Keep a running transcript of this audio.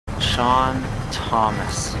Sean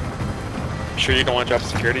Thomas. Sure you don't want to drop a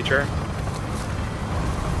security chair?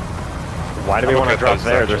 Why do we want to drop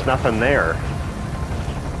there? There's nothing there.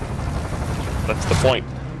 That's the point.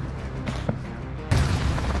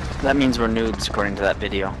 That means we're noobs, according to that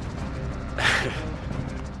video.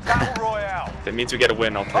 Battle Royale. If it means we get a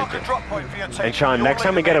win, I'll take it. Drop point for your team. And Sean, next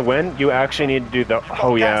time we get a win, you actually need to do the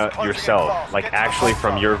oh yeah yourself. Like actually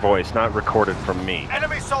from your voice, not recorded from me.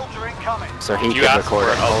 Enemy soldier incoming. So he You could ask record for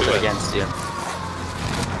it it, and I'll hold do it it. against you.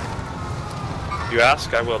 You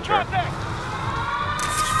ask, I will, Jared.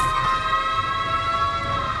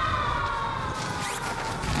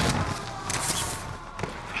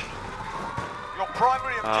 Your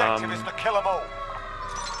primary objective is to kill them all.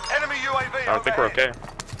 Enemy UAV I think we're okay.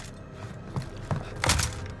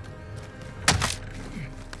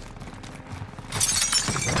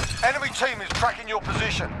 Enemy team is tracking your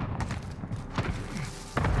position.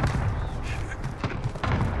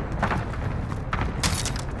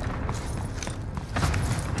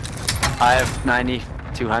 I have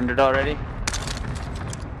 9,200 already.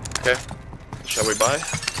 Okay. Shall we buy?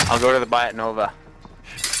 I'll go to the buy at Nova.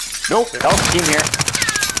 Nope. Help, team here.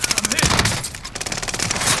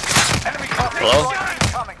 Enemy cluster Hello? strike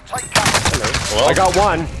incoming. Take cover. Hello. I got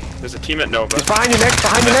one. There's a team at Nova. He's behind you, Nick.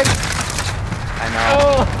 Behind you, Nick. I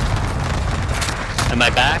know. Am I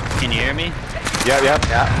back? Can you hear me? Yeah. Yeah,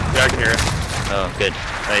 I can hear it. Oh, good.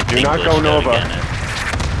 I Do think not glitched go out Nova. again.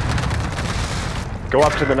 Go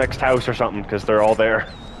up to the next house or something, because they're all there.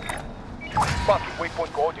 Marking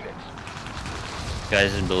waypoint coordinates.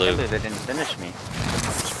 Guys in I blue. can't believe they didn't finish me.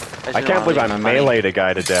 I can't believe I meleeed a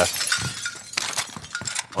guy to death.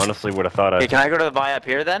 Honestly, would have thought Okay, can I go to the buy up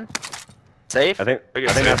here then? Safe? I think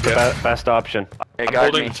Yeah, that's the yeah. best option. Okay, I'm guard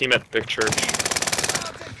holding me. the team at Big Church.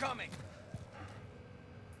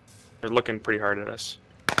 They're looking pretty hard at us.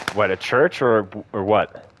 What, a church or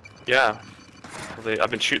what? Yeah. I've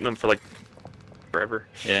been shooting them for like forever.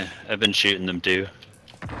 Yeah, I've been shooting them too.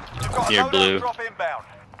 You've got Near a blue. drop inbound.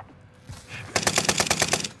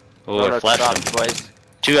 Oh, Load I out flashed stops, them. boys.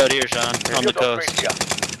 Two out here, Sean, on the coast.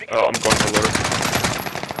 Oh, I'm going for loader.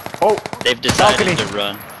 Oh, They've decided Balcony. to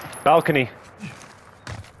run. balcony.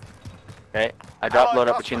 Okay, I dropped load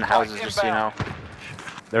up between the houses just so you know.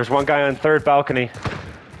 There's one guy on third balcony.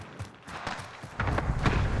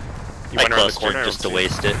 You I went around the clustered corner. I just to don't see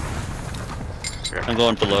waste it. Yeah. I'm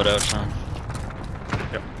going for loadout, Sean.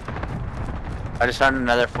 Yep. I just found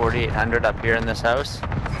another 4,800 up here in this house.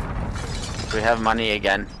 We have money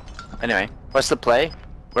again. Anyway, what's the play?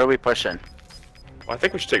 Where are we pushing? Well, I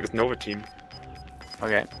think we should take this Nova team.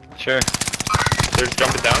 Okay. Sure. They're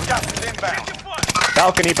jumping down. Gas is inbound.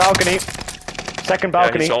 Balcony, balcony. Second Yeah,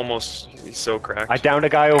 balcony. he's so cracked. I downed a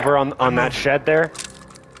guy over on that shed there.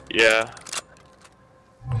 Yeah.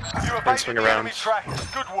 You evaded swing the around. enemy trackers.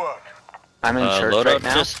 Good work. I'm in church Loadout right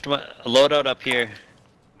now. just went, loadout up here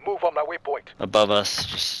Move on that waypoint. above us,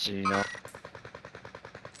 just so you know.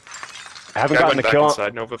 I haven't Guy gotten went the back kill.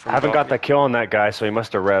 inside Nova from I haven't got the balcony. kill on that guy, so he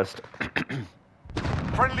must have rezzed.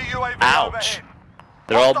 Friendly UAV Ouch. overhead.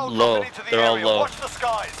 They're all Hostiles low. dropping into the They're all area. low. Watch the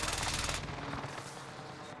skies.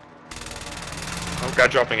 Oh, guy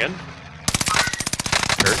dropping in.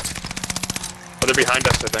 Sure. Oh, they're behind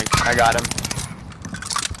us, I think. I got him.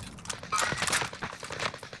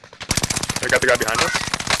 I got the guy behind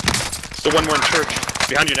us. Still one more in church.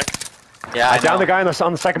 Behind you, Nick. Yeah, I I downed know. the guy on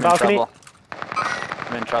the second I'm in balcony. trouble.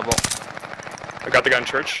 I'm in trouble. I got the guy in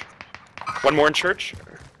church. One more in church.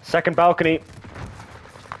 Second balcony.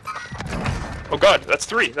 Oh god, that's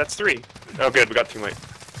three. That's three. Oh good, we got teammate.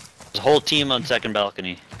 There's a whole team on second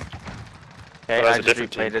balcony. Okay, Oh, that's I a just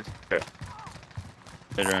different team. replayed. Okay.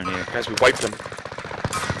 Right around here. Guys, we wiped them.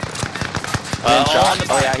 Oh on the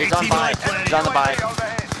yeah, he's on buy. He's on the buy. UAV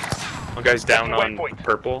overhead. One guy's down on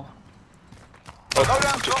purple. Oh,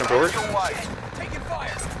 Loadout just drop jumped over. headed your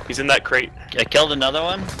way. He's in that crate. I killed another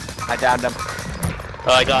one. I downed him.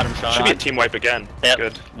 Oh, I got him, Sean. Should be a team wipe again. Yep,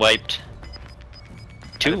 Good. wiped.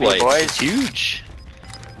 Two Gotta be wipes. boys. It's huge.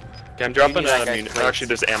 Okay, I'm dropping need that a guy's muni- plates. actually,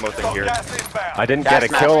 there's ammo thing Got here. gas inbound. I didn't Gas get a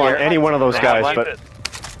kill mask on here. any one of those They have guys, one. but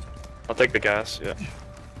I'll take the gas, yeah.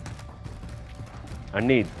 I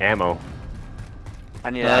need ammo. I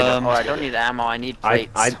need. Um, I don't need ammo. I need I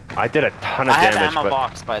plates. I did a ton of I have damage, ammo but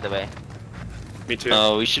box, by the way. Me too.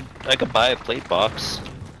 Oh, we should. I could buy a plate box.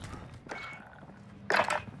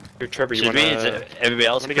 Here, Trevor, you Should wanna... we? Is everybody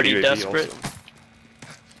else wanna get a pretty UAV desperate?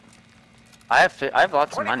 also. I have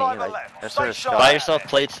lots of money. 25 Like, left. that's sort of Stay stuff. sharp. Buy yourself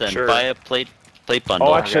plates then. Sure. Buy a plate bundle.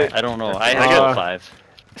 Oh, actually- I don't know. I I have get- 5.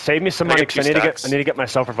 save me some Can I money get because two I stacks? need to get my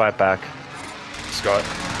self revive back. Scott.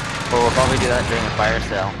 Well, we'll probably do that during a fire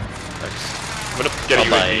sale. Thanks. I'm gonna get a I'll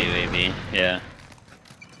buy a UAV. UAV. Yeah.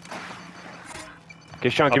 Okay,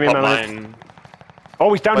 Sean, I'll give me a pop moment. mine.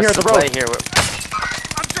 Oh, he's down here What's at the the road. play here?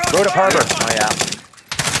 Road of Harbor. Oh yeah.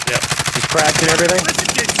 Yep. He's cracked and everything.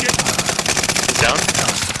 He's down.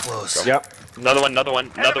 Yep. Another one, another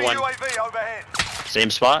one, another Enemy one. UAV overhead. Same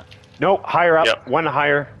spot? Nope, higher up. Yep. One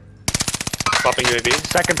higher. Popping UAV.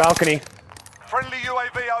 Second balcony. Friendly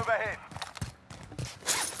UAV overhead.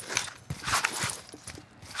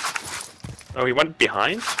 Oh, he went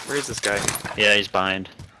behind? Where is this guy? Yeah, he's behind.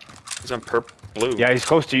 He's on blue. Yeah, he's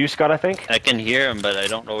close to you, Scott, I think. I can hear him, but I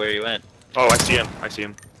don't know where he went. Oh, I see him. I see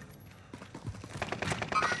him.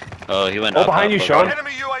 Oh, he went Oh, up, behind up, you, up. Sean.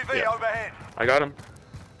 Enemy UAV Yeah. overhead. I got him.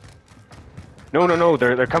 No,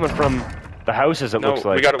 they're coming from the houses, it No, looks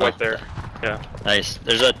like. we got it right Oh. there. Yeah. Nice.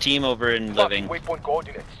 There's a team over in living. Waypoint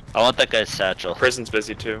coordinates. I want that guy's satchel. Prison's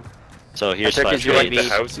busy too. So here's took 5 his You like plates.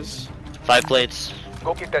 the houses? 5 plates.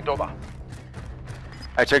 Go get that over.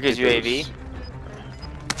 I took his UAV. Can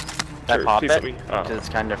I Sure, pop please it? let me- oh. Because it's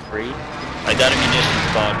kind of free. I got a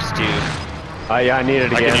munitions box too. Yeah, I need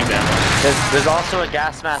it I can use again. ammo. There's also a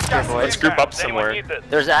gas mask here, boys. Let's group up somewhere.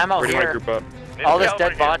 There's ammo Where do you want here. to group up? All this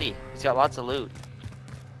dead body. He's got lots of loot.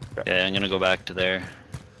 Yeah, I'm gonna go back to there.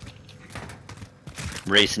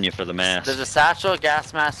 I'm racing you for the mask. There's a satchel,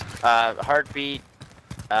 gas mask, heartbeat,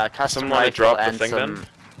 custom Someone wanna rifle, drop the and thing some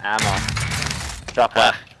ammo. Drop Ah.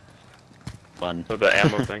 what? Fun. So the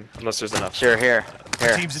ammo thing, unless there's enough. Sure, here.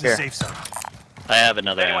 Here. Teams in the Here. safe zone. I have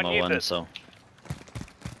another Anyone ammo need one, this? so.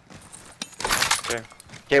 Okay.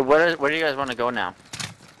 Okay, where do you guys want to go now?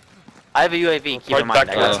 I have a UAV, keep right in mind.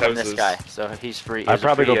 back I got it towards from this houses. guy, so he's free. I'd here's a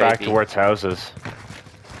probably free go back UAV. towards houses.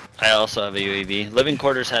 I also have a UAV. Living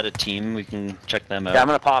Quarters had a team. We can check them out. Yeah, I'm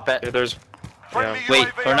gonna pop it. Yeah, there's. Friendly Yeah. Wait,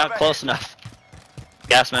 UAV we're not overhead. close enough.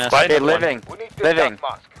 Gas mask. Buy Okay, another one. living. We need this Living. gas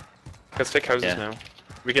mask. Let's take houses Yeah. now.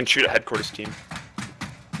 We can shoot a headquarters team.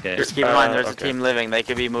 Okay. Just keep in mind, there's okay. a team living. They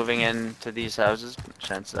could be moving into these houses.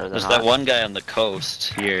 Chances are they're There's not. that one guy on the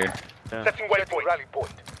coast here. Setting waypoint. Rally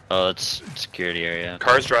point. Oh, it's security area.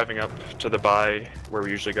 Cars driving up to the buy where we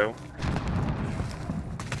usually go.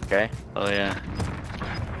 Okay. Oh yeah.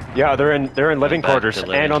 Yeah, they're in living Back to quarters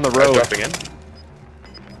living. and on the Guys road. dropping in.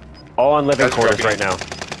 All on living Guys quarters dropping right in.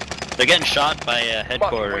 now. They're getting shot by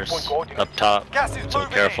headquarters waypoint coordinates. up top. Gas is So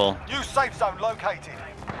moving careful. in. New safe zone located.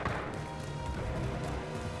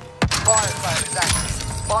 Fire sale is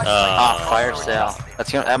active. Buy Ah, fire sale.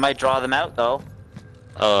 That might draw them out though.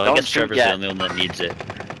 Oh, I Don't guess shoot Trevor's yet. the only one that needs it.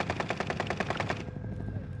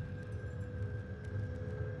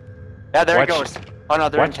 Yeah, there Watch- it goes. Oh no,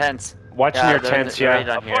 they're in watch- tents. Watching Yeah, your they're- tents, they're yeah. right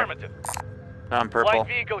on here. Affirmative. On purple. Light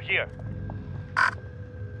vehicle here.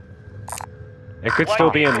 It could still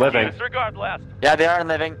be in living. Disregard blast. Yeah, they are in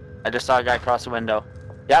living. I just saw a guy cross the window.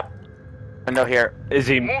 Yep. Window here. Is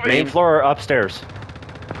he Moving. main floor or upstairs?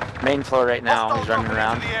 Main floor right now. He's running Hostiles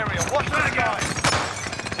around. dropping into the area. Watch the guys.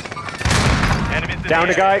 Enemies in Down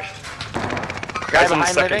the a guy. Guy Guys on the behind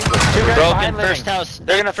second living. floor. Two guys Broken behind first living. house.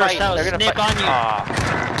 They're gonna First fight. house. They're gonna Nick fight. on you. Aw.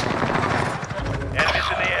 Enemies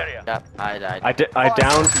in the area. Yep, I died. I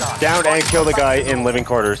downed and killed a guy in living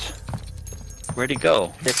quarters. Where'd he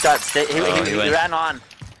go? Hey, Scott, stay. He, Oh, he, he he went. ran on.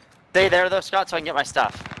 Stay there though, Scott, so I can get my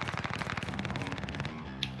stuff.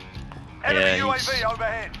 Enemy Yeah, UAV he's-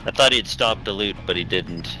 overhead. I thought he'd stop the loot, but he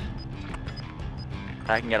didn't.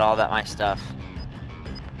 I can get all that my stuff.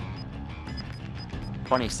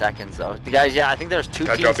 20 seconds though. The guys, yeah, I think there's two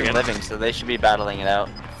Guy teams dropping in in. living, so they should be battling it out.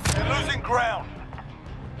 You're losing ground.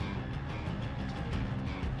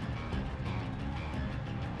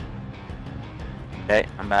 Okay,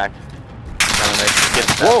 I'm back.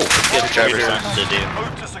 Whoa! Give Trevor something to do.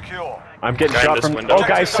 Move to secure. I'm getting Guy in shot this from. window. Oh,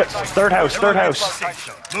 guys, third house.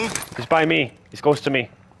 Location. Move. He's by me. He's close to me.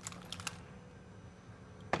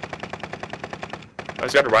 Oh,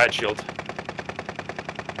 he's got a riot shield.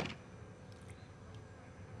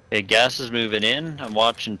 Hey, gas is moving in. I'm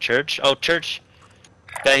watching church. Oh, church.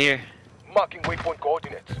 Guy here. Marking waypoint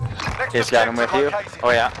coordinates. Next He's got him with you. objective located.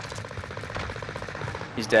 Oh yeah.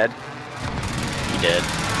 He's dead. He dead.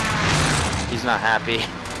 He's not happy.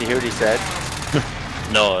 You hear what he said?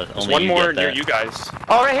 No, There's only one you more get near that. you guys.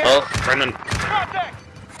 Oh, right here! Oh, Brendan. Contact.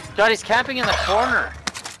 God, he's camping in the corner.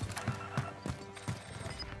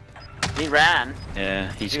 He ran.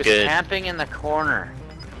 yeah, he's He was good. camping in the corner.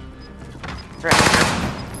 Frick.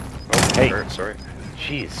 Oh, Hey. sorry.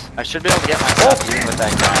 Jeez. I should be able to get my stuff even with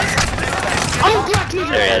that guy. There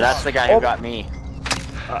he Yeah, is. that's the guy who Oh. got me.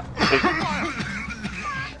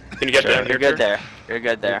 Can you get Sure. down here? You're good Kurt? there. You're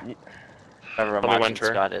good there. Whoever I'm Only one watching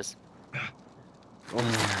turn. Scott is.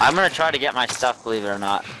 I'm gonna try to get my stuff, believe it or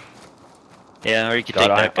not. Yeah, or you could God,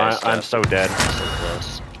 take that guy's I'm stuff. so dead. So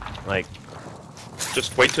close. Like,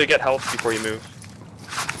 Just wait till you get health before you move.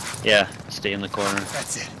 Yeah, stay in the corner.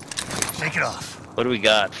 That's it. Shake it off. What do we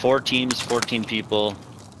got? 4 teams, 14 people.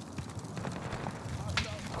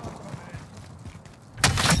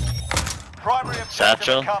 Primary objective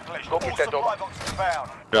Satchel. accomplished. All supply boxes found.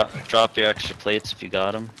 Drop your extra plates if you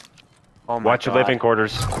got them. Oh my Watch your God. living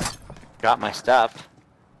quarters. Got my stuff.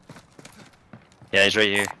 Yeah, he's right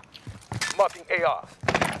here. Marking AR.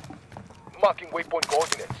 Marking waypoint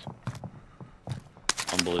coordinates.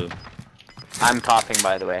 On blue. I'm coughing,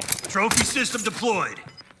 by the way. Trophy system deployed.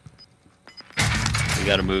 We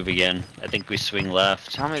gotta move again. I think we swing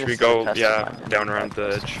left. Tell me Should this we is a go, custom yeah, one. down around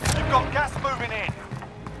the edge? You've got gas moving in.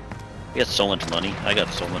 We got so much money. I got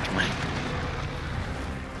so much money.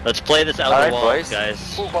 Let's play this outer Alright, wall, boys.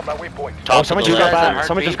 guys. Move on my waypoint. Top Oh, of someone the just got left. back.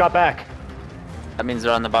 Someone just got back. That means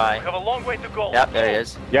they're on the buy. We have a long way to go. Yep, there he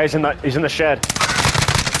is. Yeah, he's in the shed.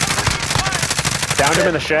 Downed him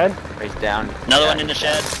in the shed. He's down. Another Yeah. one in the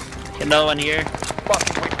shed. Another one here.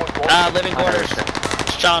 Marking waypoint coordinates. Living quarters.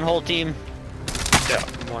 Sean, whole team. Yeah,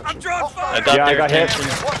 I'm watching. Drawing I fire. got Yeah, I their got hit.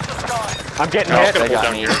 attention. Watch the skies. I'm getting I was hit. gonna They hold got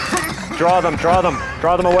down me. here.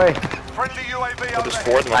 Draw them away. Friendly UAV Oh, there's overhead.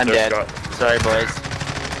 4 of them up I'm there, dead. Scott. Sorry, boys.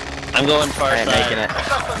 I'm going far I ain't side. making it.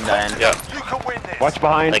 I'm dying. Yeah. You can win this. Watch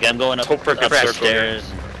behind. Like I'm going up, Hope for a good up the circle here.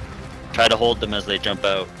 stairs. Try to hold them as they jump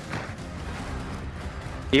out.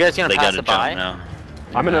 You guys gonna They pass gotta the jump buy? now.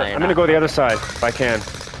 I'm No, gonna you're I'm gonna not. go the other side if I can.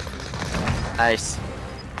 Nice.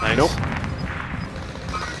 Nice. Nope.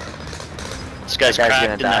 This guy's That guy's cracked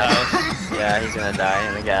gonna in the die. house. Yeah, he's gonna die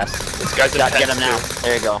in the gas. This guy's Got, get intense, him now. too.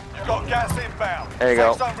 There you go. You've got gas inbound. There you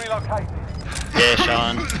go. Safe zone relocated. Yeah,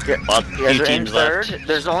 Sean. Well, You guys few are in teams third. left.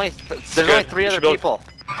 There's only good. 3 We other should build- people.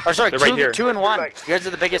 Or sorry, They're right here. 2 and 1. You guys are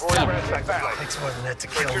the biggest team. Takes more than that to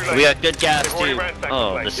kill me. We got good gas too.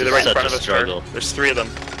 Oh, this Yeah, they're is right in such front a of us. struggle. There's 3 of them.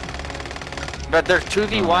 But there's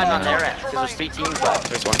 2v1 on their end. 'Cause there's 3 teams left.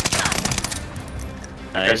 There's one.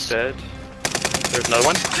 Guy's Nice. dead. There's another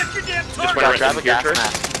one. Check your damn Just target. went right Grab a in here, gas Church.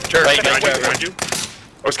 mask. Church, Right, behind right, you, behind you.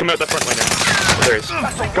 Oh, it's coming out that front line now. Oh, there he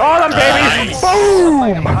is. Got him, baby! Nice.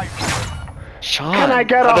 Boom! Sean, Can I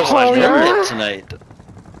get a otherwise hole we're in? lit tonight.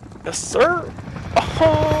 Yes, sir.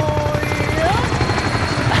 Oh,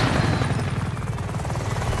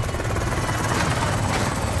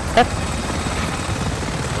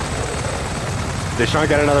 Did Sean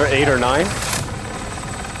get another 8 or 9?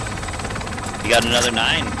 You got another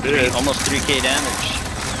 9. It Almost 3k damage.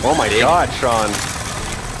 Oh my God, Sean.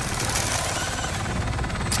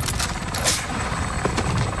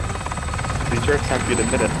 These jerks have to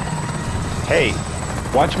admit it. Hey,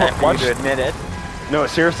 watch Time for watch. you to admit it. No,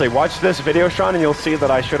 seriously, watch this video, Sean, and you'll see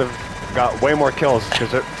that I should have got way more kills.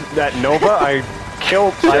 Because that Nova, I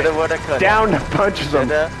killed, Shoulda, I woulda, coulda. down punches him.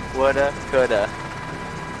 Shoulda, woulda, coulda.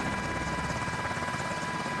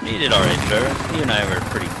 You did alright, Trevor. You and I were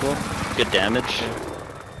pretty cool. Good damage.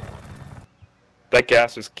 That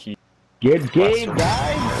gas is key. Good game,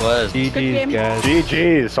 guys. It was. GG's, guys.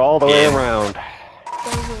 GG's all the way Yeah. around.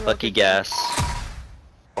 Lucky gas.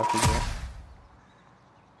 Fucking hell.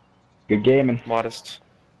 Good gaming. Modest.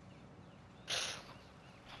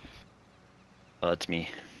 Oh, it's me.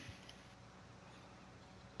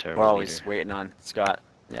 Terrible We're leader. always waiting on Scott.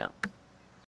 Yeah.